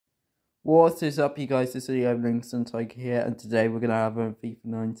What is up, you guys? This is the Links and Tiger here, and today we're gonna have a FIFA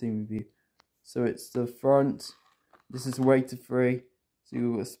 19 review. So it's the front. This is weighted free. So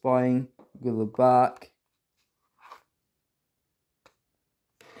you've got spine, you've got the back.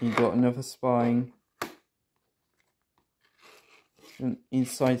 You've got another spine. And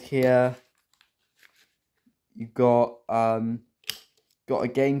inside here, you've got a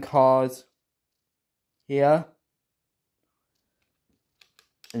game card here.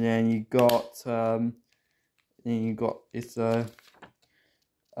 And then you got it's a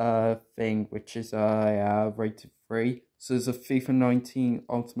thing which is rated free. So there's a FIFA 19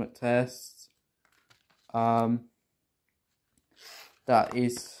 Ultimate Test. That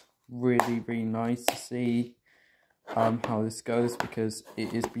is really nice to see how this goes, because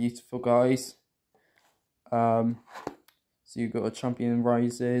it is beautiful, guys. So you've got a Champion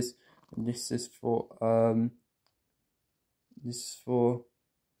Rises, and this is for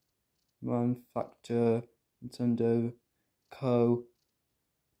Manufacturer Nintendo Co.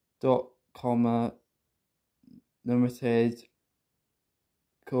 Limited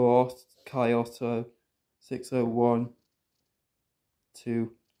Kyoto 601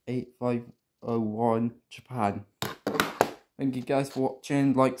 to 8501 Japan. Thank you guys for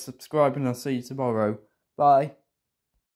watching. Like, subscribe, and I'll see you tomorrow. Bye.